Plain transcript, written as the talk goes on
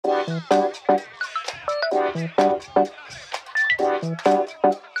Now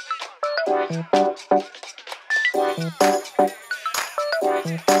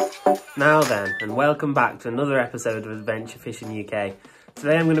then, and welcome back to another episode of Adventure Fishing UK.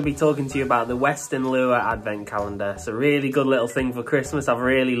 Today I'm going to be talking to you about the Westin Lure Advent Calendar. It's a really good little thing for Christmas. I've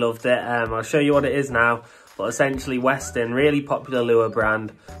really loved it. I'll show you what it is now. But essentially Westin, really popular lure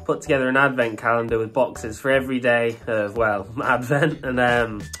brand, put together an Advent calendar with boxes for every day of, well, Advent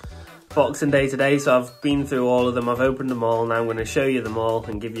and Boxing Day today. So I've been through all of them, I've opened them all. Now I'm going to show you them all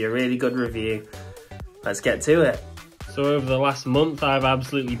and give you a really good review. Let's get to it. So over the last month I've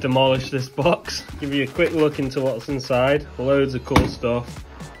absolutely demolished this box. Give you a quick look into what's inside. Loads of cool stuff.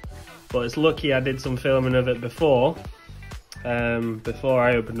 But it's lucky I did some filming of it before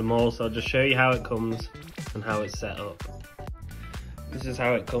I opened them all, so I'll just show you how it comes and how it's set up. This is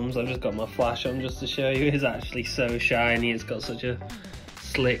how it comes. I've just got my flash on just to show you. It's actually so shiny. It's got such a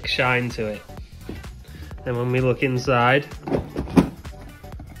slick shine to it. Then when we look inside,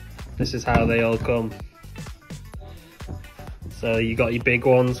 this is how they all come. So you got your big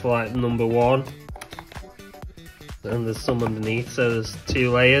ones for like number 1, and there's some underneath, so there's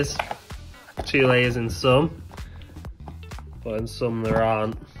 2 layers in some, but in some there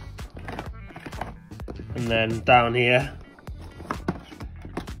aren't. And then down here,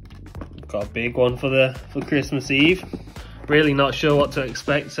 got a big one for Christmas Eve. Really not sure what to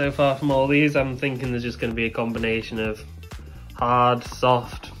expect so far from all these. I'm thinking there's just going to be a combination of hard,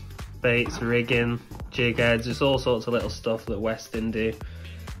 soft baits, rigging, jig heads, just all sorts of little stuff that Westin do.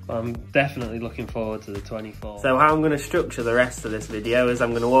 I'm definitely looking forward to the 24th. So how I'm going to structure the rest of this video is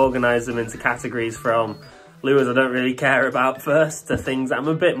I'm going to organise them into categories from lures I don't really care about first, to things that I'm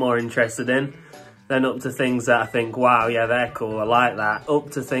a bit more interested in, then up to things that I think, wow, yeah, they're cool, I like that,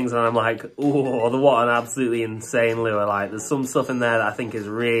 up to things that I'm like, ooh, what an absolutely insane lure. Like, there's some stuff in there that I think is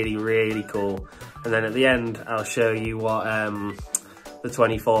really, really cool. And then at the end, I'll show you what the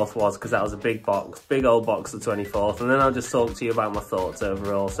 24th was, because that was a big box, big old box, the 24th, and then I'll just talk to you about my thoughts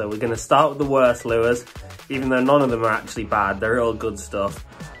overall. So we're going to start with the worst lures, even though none of them are actually bad, they're all good stuff.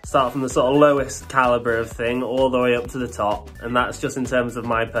 Start from the sort of lowest calibre of thing all the way up to the top, and that's just in terms of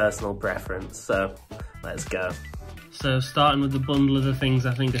my personal preference. So let's go. So starting with the bundle of the things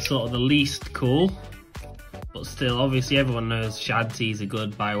I think are sort of the least cool, but still obviously everyone knows shad tees are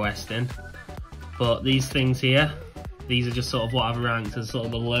good by Westin, but these things here, these are just sort of what I've ranked as sort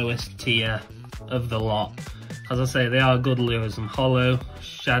of the lowest tier of the lot. As I say, they are good lures, and hollow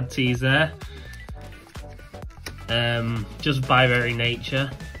shad tees there. Just by very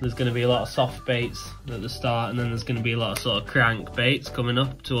nature, there's going to be a lot of soft baits at the start, and then there's going to be a lot of sort of crank baits coming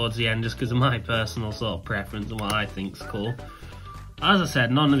up towards the end, just because of my personal sort of preference and what I think's cool. As I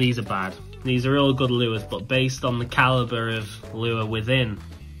said, none of these are bad. These are all good lures, but based on the calibre of lure within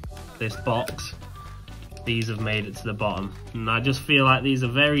this box, these have made it to the bottom, and I just feel like these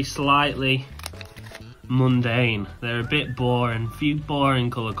are very slightly mundane. They're a bit boring, a few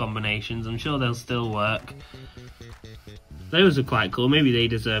boring colour combinations. I'm sure they'll still work. Those are quite cool, maybe they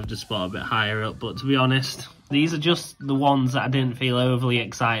deserved a spot a bit higher up, but to be honest, these are just the ones that I didn't feel overly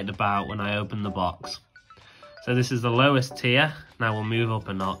excited about when I opened the box. So this is the lowest tier. Now we'll move up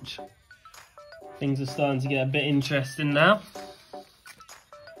a notch. Things are starting to get a bit interesting now.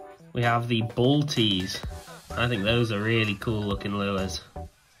 We have the bull tees. I think those are really cool looking lures.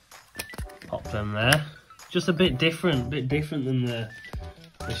 Pop them there. Just a bit different than the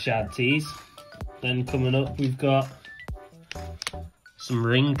shad tees. Then coming up we've got some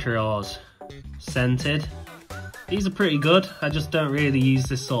ring craws, scented. These are pretty good. I just don't really use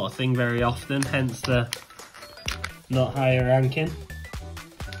this sort of thing very often, hence the not higher ranking.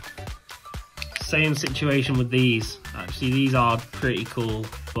 Same situation with these. Actually, these are pretty cool,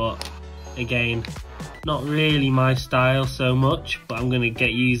 but again, not really my style so much, but I'm going to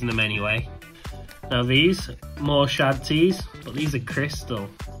get using them anyway. Now these, more shad tees, but these are crystal,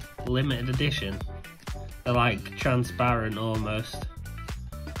 limited edition. They're like transparent almost.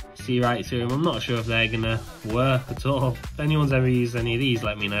 See right through them. I'm not sure if they're going to work at all. If anyone's ever used any of these,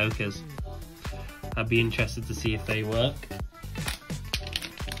 let me know, because I'd be interested to see if they work.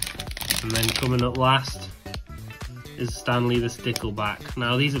 And then coming up last is Stanley the Stickleback.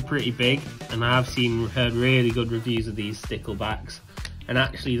 Now these are pretty big, and I have heard really good reviews of these sticklebacks. And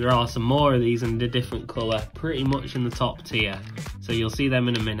actually there are some more of these in a different colour, pretty much in the top tier. So you'll see them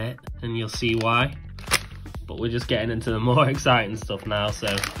in a minute, and you'll see why. But we're just getting into the more exciting stuff now,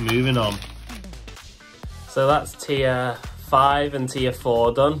 so moving on. So that's tier 5 and tier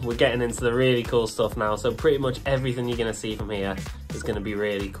 4 done. We're getting into the really cool stuff now, so pretty much everything you're going to see from here is going to be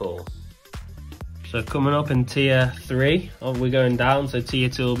really cool. So coming up in tier 3, we're going down, so tier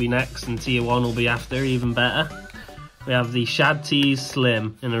 2 will be next and tier 1 will be after, even better. We have the Shad Tees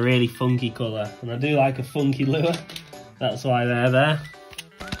Slim in a really funky colour, and I do like a funky lure, that's why they're there.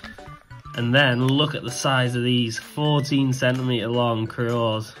 And then look at the size of these, 14cm long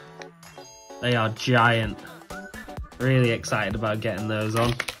craws. They are giant. Really excited about getting those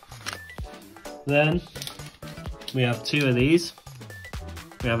on. Then we have 2 of these.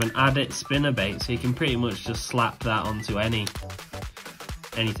 We have an Adit spinner bait, so you can pretty much just slap that onto anything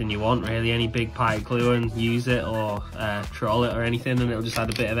you want really, any big pike lure and use it, or troll it or anything, and it'll just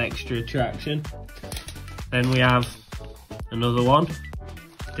add a bit of extra attraction. Then we have another one,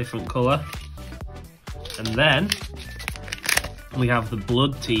 different colour. And then we have the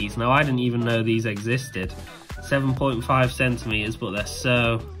Blood Tees. Now I didn't even know these existed. 7.5cm, but they're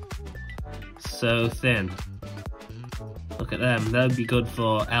so thin. Look at them, they'd be good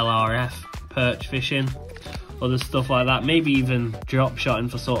for LRF, perch fishing, other stuff like that. Maybe even drop shotting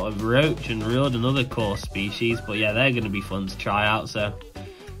for sort of roach and rudd and other coarse species. But yeah, they're going to be fun to try out, so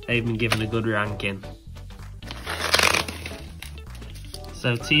they've been given a good ranking.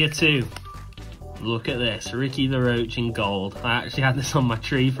 So tier 2, look at this, Ricky the Roach in gold. I actually had this on my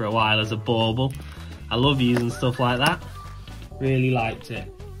tree for a while as a bauble. I love using stuff like that, really liked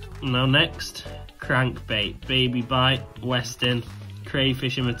it. Now next, crankbait, baby bite, Westin,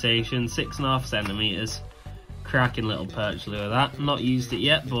 crayfish imitation, 6.5cm, cracking little perch lure that. Not used it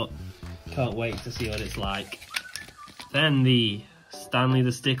yet, but can't wait to see what it's like. Then the Stanley the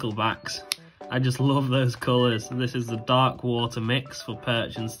Sticklebacks. I just love those colours. This is the dark water mix for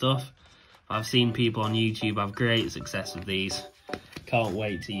perch and stuff. I've seen people on YouTube have great success with these. Can't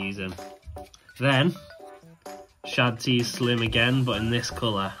wait to use them. Then Shad Tees Slim again, but in this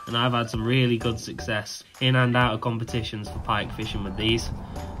colour, and I've had some really good success in and out of competitions for pike fishing with these.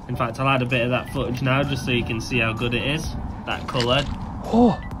 In fact, I'll add a bit of that footage now just so you can see how good it is, that colour.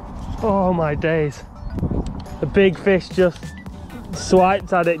 Oh my days. The big fish just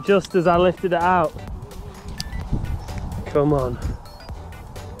swiped at it just as I lifted it out. Come on,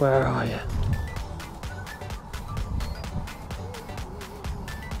 where are you?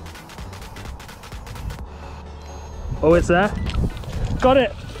 Oh, it's there. Got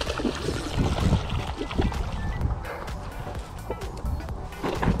it.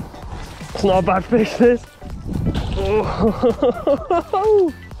 It's not a bad fish, this.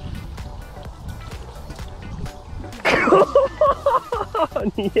 Oh.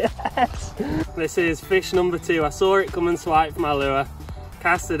 Yes. This is fish number 2. I saw it come and swipe my lure,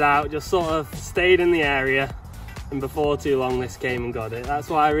 cast it out, just sort of stayed in the area, and before too long this came and got it. That's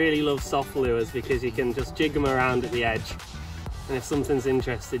why I really love soft lures, because you can just jig them around at the edge, and if something's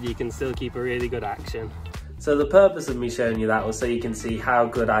interested you can still keep a really good action. So the purpose of me showing you that was so you can see how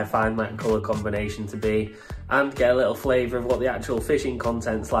good I find that colour combination to be, and get a little flavour of what the actual fishing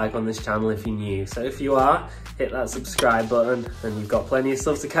content's like on this channel if you're new. So if you are, hit that subscribe button, and you've got plenty of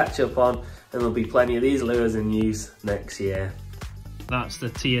stuff to catch up on, and there'll be plenty of these lures in use next year. That's the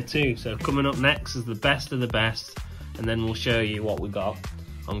tier 2, so coming up next is the best of the best, and then we'll show you what we got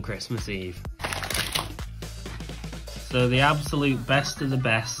on Christmas Eve. So the absolute best of the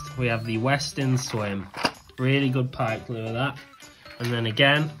best, we have the Westin Swim. Really good pike lure that. And then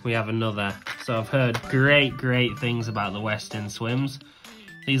again, we have another. So I've heard great things about the Westin Swims.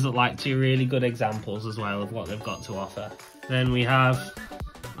 These look like 2 really good examples as well of what they've got to offer. Then we have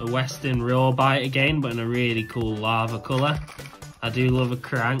a Westin Raw Bite again, but in a really cool lava colour. I do love a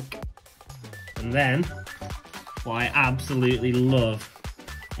crank. And then, what I absolutely love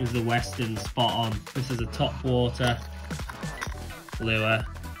is the Westin Spot On. This is a topwater lure,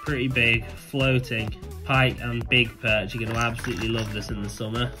 pretty big, floating, pike and big perch. You're going to absolutely love this in the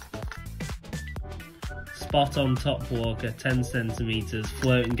summer. Spot On topwater, 10cm,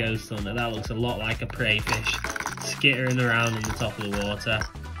 floating ghost hunter. That looks a lot like a prey fish, skittering around in the top of the water.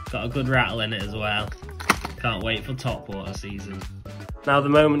 Got a good rattle in it as well. Can't wait for topwater season. Now the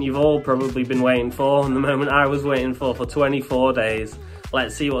moment you've all probably been waiting for, and the moment I was waiting for 24 days.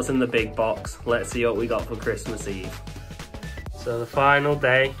 Let's see what's in the big box. Let's see what we got for Christmas Eve. So the final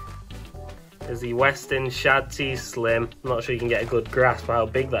day is the Westin Shad Tees Slim. I'm not sure you can get a good grasp of how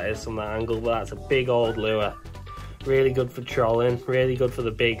big that is from that angle, but that's a big old lure. Really good for trolling, really good for the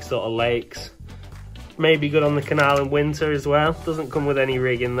big sort of lakes. Maybe good on the canal in winter as well. Doesn't come with any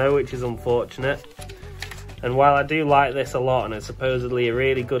rigging though, which is unfortunate. And while I do like this a lot, and it's supposedly a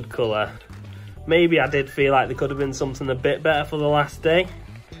really good colour, maybe I did feel like there could have been something a bit better for the last day.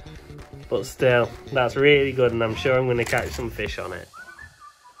 But still, that's really good, and I'm sure I'm going to catch some fish on it.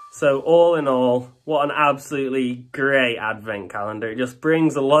 So all in all, what an absolutely great advent calendar. It just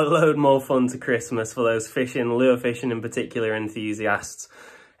brings a load more fun to Christmas for those fishing, lure fishing in particular, enthusiasts.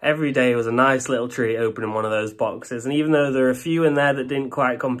 Every day was a nice little treat opening one of those boxes, and even though there are a few in there that didn't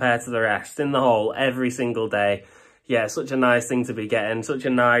quite compare to the rest, in the whole, every single day, yeah, such a nice thing to be getting, such a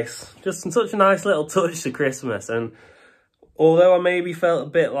nice little touch to Christmas. And although I maybe felt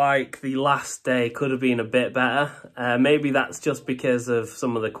a bit like the last day could have been a bit better, maybe that's just because of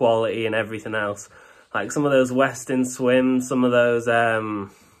some of the quality and everything else. Like some of those Westin swims, some of those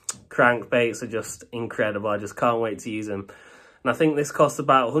crankbaits are just incredible. I just can't wait to use them. And I think this costs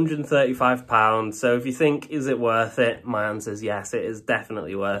about £135. So if you think, is it worth it? My answer is yes, it is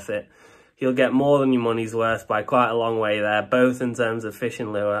definitely worth it. You'll get more than your money's worth by quite a long way there, both in terms of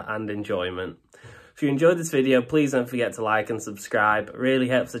fishing lure and enjoyment. If you enjoyed this video, please don't forget to like and subscribe. It really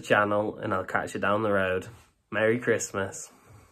helps the channel, and I'll catch you down the road. Merry Christmas.